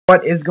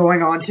What is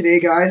going on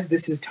today, guys?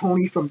 This is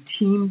Tony from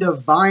Team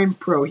Divine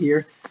Pro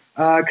here,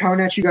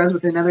 coming at you guys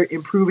with another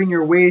Improving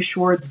Your Weiss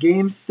Schwarz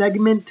game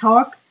segment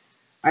talk.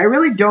 I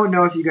really don't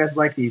know if you guys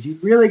like these. You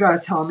really gotta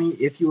tell me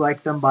if you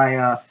like them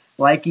by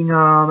liking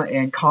them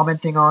and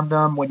commenting on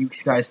them, what you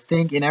guys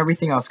think, and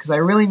everything else, because I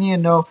really need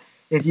to know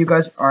if you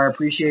guys are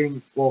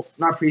appreciating, well,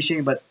 not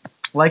appreciating, but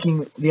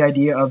liking the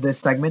idea of this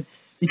segment,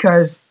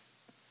 because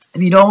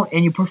if you don't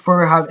and you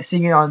prefer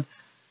seeing it on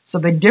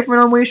something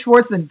different on Weiss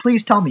Schwarz, then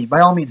please tell me. By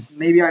all means,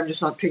 maybe I'm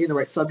just not picking the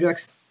right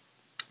subjects.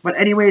 But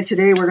anyways,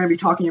 today we're going to be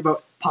talking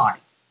about pi.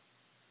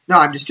 No,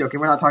 I'm just joking.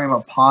 We're not talking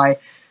about pi.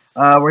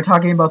 We're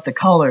talking about the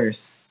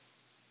colors.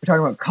 We're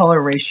talking about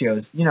color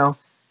ratios. You know,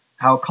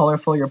 how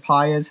colorful your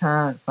pi is,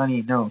 huh?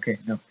 Funny. No, okay,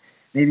 no.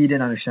 Maybe you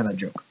didn't understand that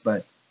joke.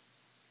 But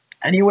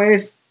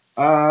anyways,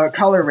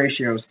 color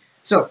ratios.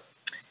 So,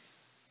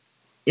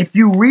 if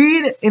you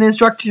read an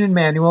instruction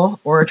manual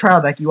or a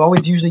trial deck, you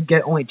always usually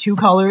get only 2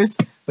 colors.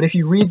 But if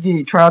you read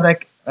the trial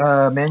deck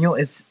manual,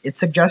 it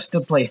suggests to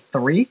play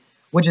 3,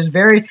 which is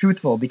very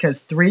truthful because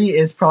 3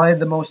 is probably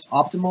the most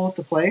optimal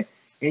to play.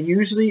 And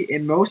usually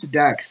in most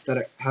decks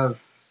that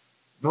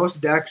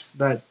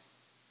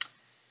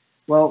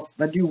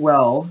do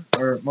well,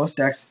 or most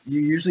decks,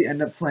 you usually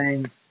end up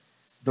playing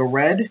the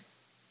red,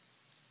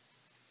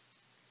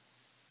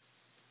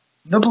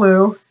 the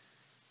blue,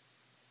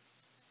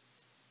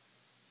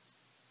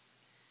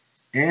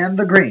 and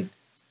the green.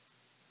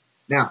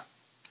 Now,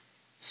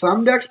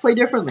 some decks play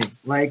differently.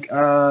 Like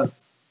some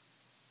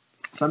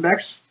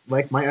decks,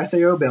 like my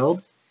SAO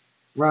build,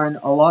 run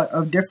a lot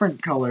of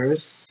different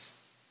colors,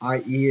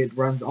 i.e. it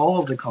runs all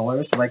of the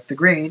colors, like the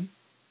green,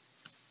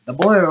 the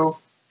blue,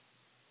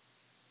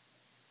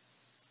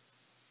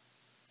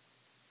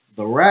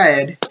 the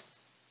red,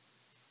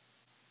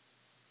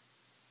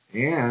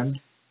 and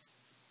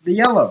the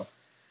yellow.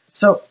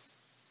 So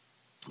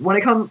when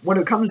it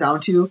comes down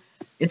to,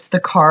 it's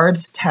the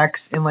cards,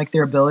 text, and like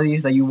their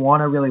abilities that you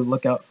want to really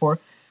look out for.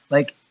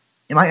 Like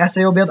in my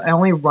SAO build, I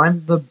only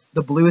run the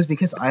blues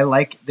because I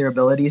like their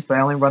abilities, but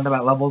I only run them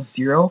at level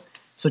 0.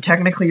 So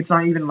technically, it's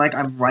not even like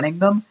I'm running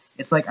them.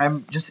 It's like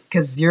I'm just,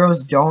 because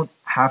zeros don't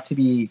have to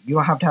be, you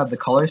don't have to have the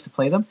colors to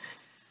play them.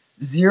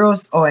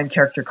 Zeros, oh, and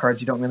character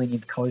cards, you don't really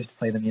need the colors to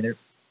play them either.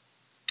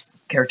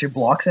 Character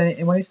blocks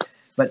anyways.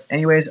 But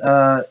anyways,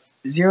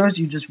 zeros,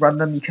 you just run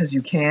them because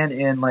you can,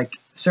 and like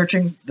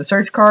searching, the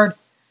search card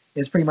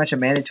is pretty much a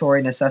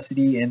mandatory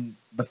necessity in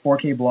the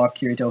 4K block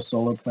Kirito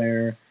solo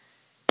player.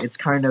 It's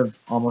kind of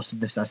almost a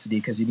necessity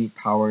because you need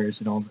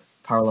powers and all the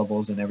power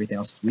levels and everything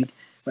else is weak.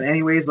 But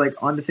anyways,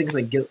 like on the things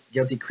like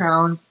Guilty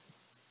Crown,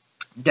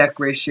 deck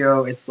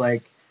ratio, it's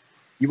like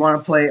you want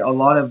to play a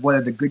lot of what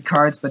are the good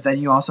cards, but then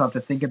you also have to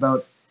think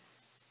about,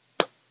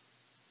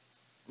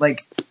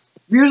 like,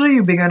 usually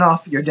you begin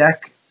off your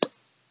deck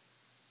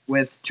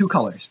with 2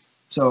 colors.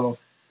 So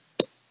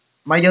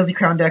my Guilty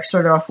Crown deck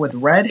started off with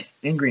red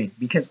and green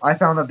because I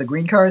found that the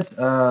green cards,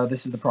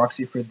 this is the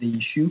proxy for the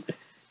shoe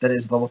that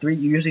is level 3.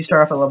 You usually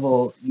start off at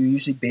level, you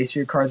usually base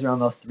your cards around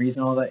level 3s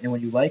and all that, and what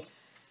you like.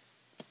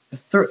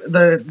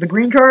 The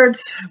green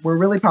cards were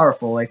really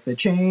powerful, like the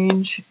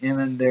change, and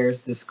then there's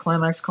this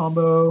climax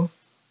combo,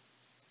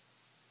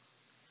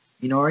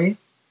 Inori.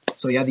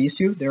 So yeah, these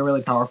 2, they're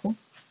really powerful.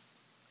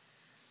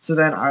 So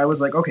then I was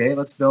like, okay,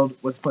 let's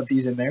put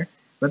these in there.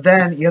 But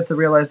then you have to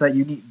realize that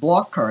you need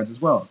block cards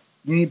as well.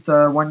 You need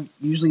the one,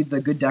 usually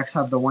the good decks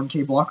have the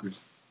 1K blockers.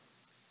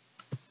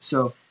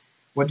 So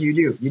what do?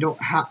 You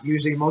don't have,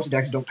 usually most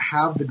decks don't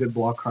have the good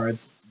block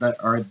cards that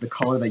are the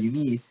color that you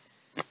need,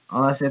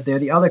 unless if they're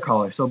the other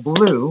color. So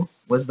blue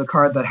was the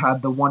card that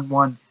had the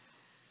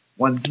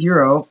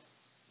 1-1-1-0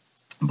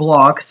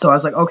 block, so I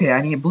was like, okay,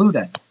 I need blue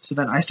then. So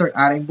then I start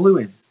adding blue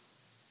in.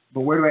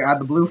 But where do I add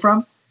the blue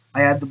from?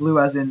 I add the blue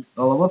as in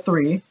a level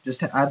 3,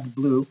 just to add the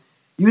blue.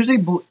 Usually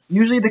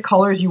the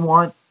colors you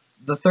want,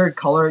 the third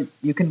color,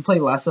 you can play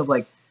less of,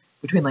 like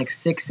between like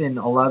 6 and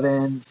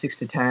 11, 6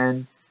 to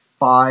 10,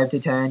 5 to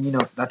 10, you know,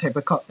 that type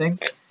of thing.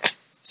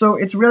 So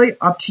it's really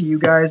up to you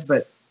guys,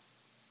 but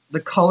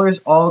the colors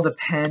all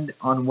depend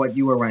on what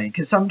you are running.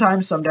 Because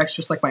sometimes some decks,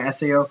 just like my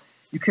SAO,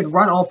 you can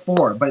run all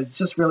 4, but it's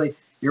just really,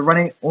 you're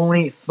running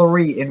only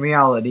 3 in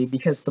reality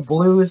because the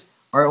blues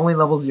are only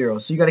level 0.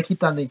 So you got to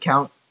keep that in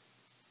account,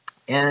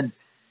 and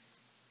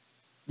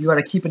you got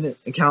to keep in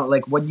account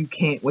like what you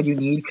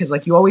need, because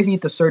like you always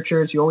need the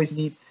searchers, you always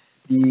need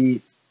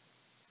the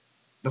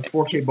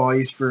 4K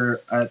bodies for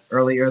at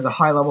early, or the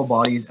high level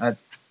bodies at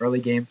early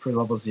game for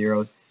level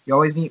 0. You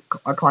always need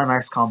a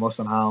climax combo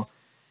somehow.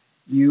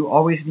 You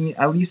always need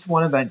at least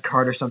one event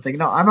card or something.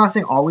 No, I'm not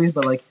saying always,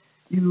 but like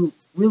you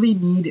really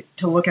need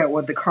to look at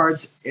what the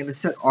cards in the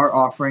set are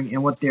offering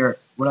and what are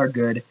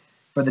good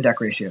for the deck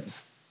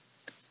ratios.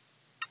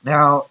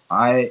 Now,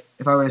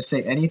 if I were to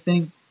say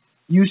anything,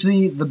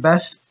 usually the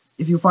best,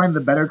 if you find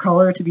the better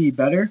color to be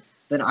better,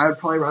 then I would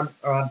probably run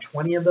around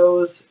 20 of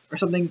those or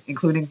something,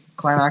 including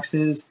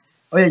climaxes.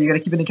 Oh yeah, you got to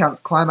keep in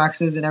account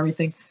climaxes and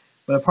everything.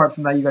 But apart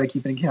from that, you got to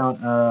keep in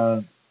account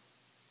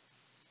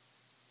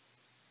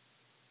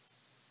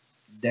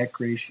deck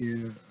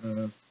ratio.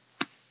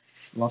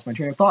 lost my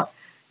train of thought.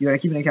 You gotta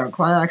keep an account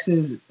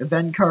climaxes,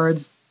 event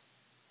cards.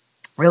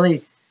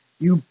 Really,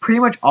 you pretty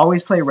much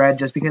always play red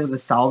just because of the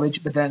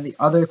salvage, but then the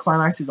other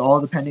climaxes all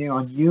depending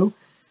on you.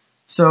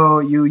 So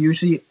you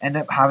usually end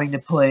up having to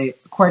play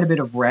quite a bit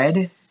of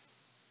red.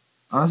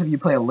 Unless if you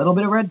play a little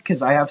bit of red,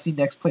 because I have seen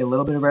decks play a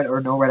little bit of red or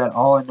no red at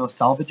all and no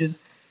salvages,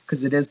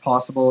 because it is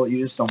possible you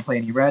just don't play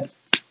any red.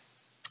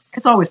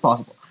 It's always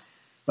possible.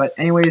 But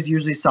anyways,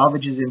 usually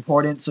salvage is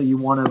important, so you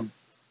want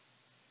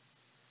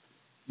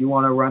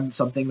to run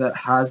something that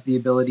has the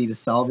ability to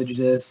salvage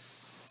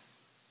this.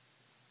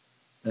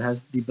 That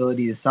has the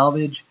ability to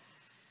salvage.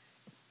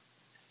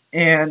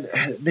 And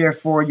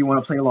therefore you want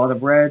to play a lot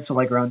of red, so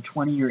like around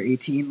 20 or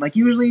 18. Like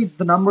usually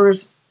the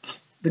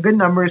good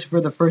numbers for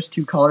the first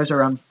two colors are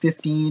around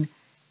 15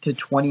 to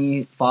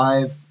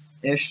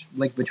 25-ish.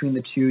 Like between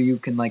the two, you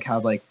can like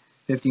have like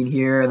 15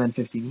 here and then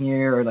 15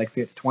 here, or like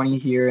 20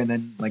 here and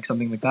then like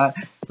something like that.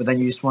 But then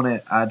you just want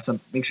to add some,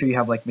 make sure you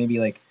have like maybe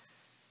like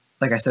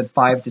I said,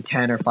 5 to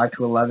 10 or 5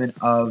 to 11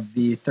 of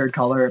the third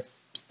color.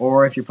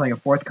 Or if you're playing a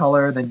fourth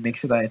color, then make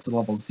sure that it's a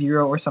level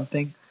 0 or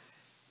something,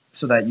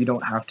 so that you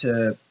don't have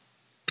to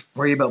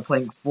worry about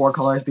playing 4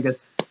 colors, because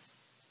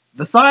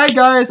the side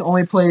guys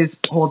only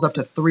holds up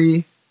to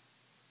 3.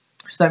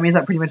 So that means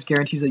that pretty much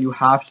guarantees that you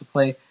have to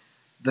play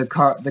the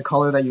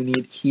color that you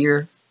need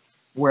here,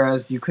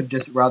 whereas you could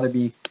just rather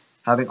be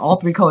having all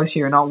 3 colors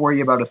here and not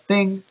worry about a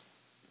thing.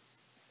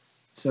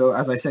 So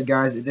as I said,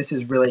 guys, this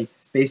is really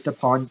based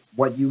upon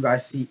what you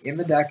guys see in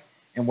the deck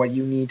and what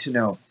you need to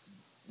know,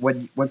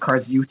 what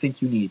cards you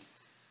think you need.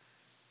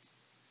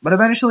 But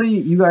eventually,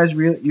 you guys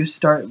you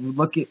start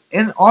looking,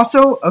 and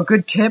also a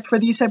good tip for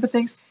these type of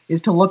things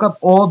is to look up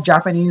old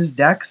Japanese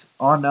decks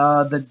on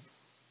the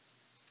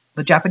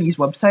Japanese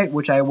website,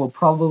 which I will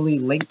probably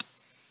link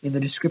in the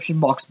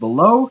description box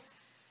below,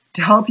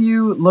 to help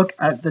you look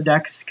at the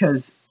decks,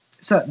 because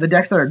the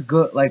decks that are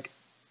good, like,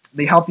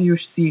 they help you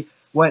see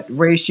what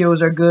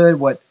ratios are good,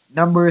 what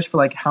numbers for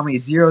like how many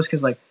zeros,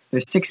 because like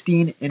there's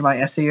 16 in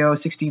my SAO,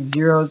 16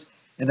 zeros,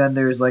 and then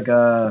there's like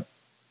I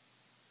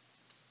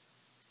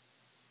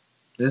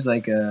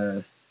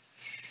don't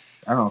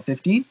know,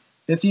 15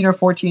 or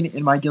 14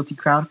 in my Guilty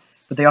Crown.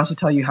 But they also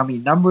tell you how many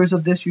numbers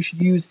of this you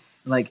should use,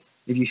 and like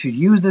if you should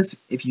use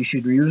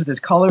this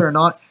color or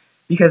not,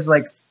 because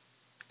like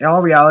in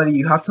all reality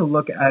you have to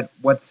look at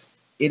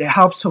it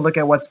helps to look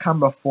at what's come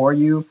before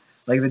you.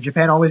 Like the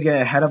Japan always get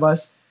ahead of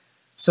us,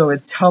 so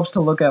it helps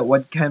to look at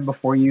what came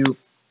before you,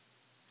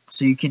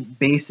 so you can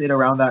base it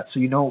around that, so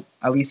you know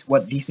at least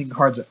what decent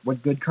cards,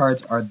 what good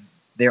cards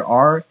there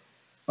are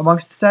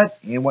amongst the set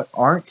and what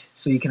aren't,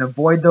 so you can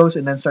avoid those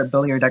and then start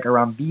building your deck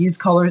around these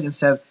colors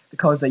instead of the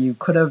colors that you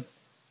could have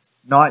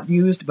not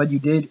used, but you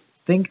did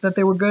think that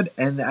they were good,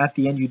 and at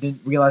the end you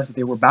didn't realize that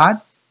they were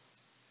bad.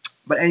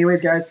 But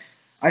anyways, guys,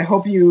 I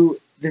hope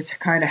this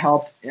kind of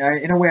helped.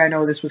 In a way, I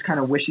know this was kind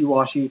of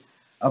wishy-washy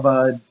of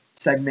a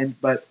segment,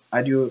 but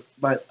I did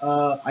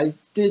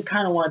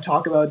kind of want to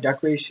talk about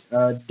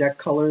deck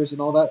colors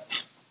and all that.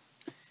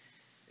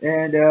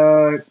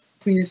 And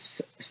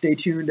please stay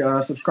tuned,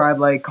 subscribe,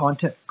 like,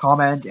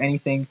 comment,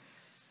 anything,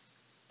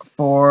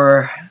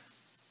 for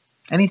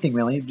anything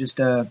really, just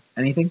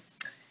anything.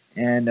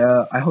 And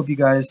I hope you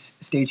guys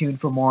stay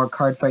tuned for more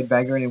Card Fight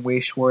Vanguard and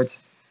Weiss Schwarz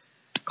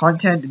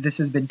content. This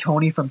has been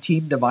Tony from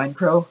Team Divine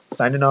Crow,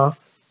 signing off.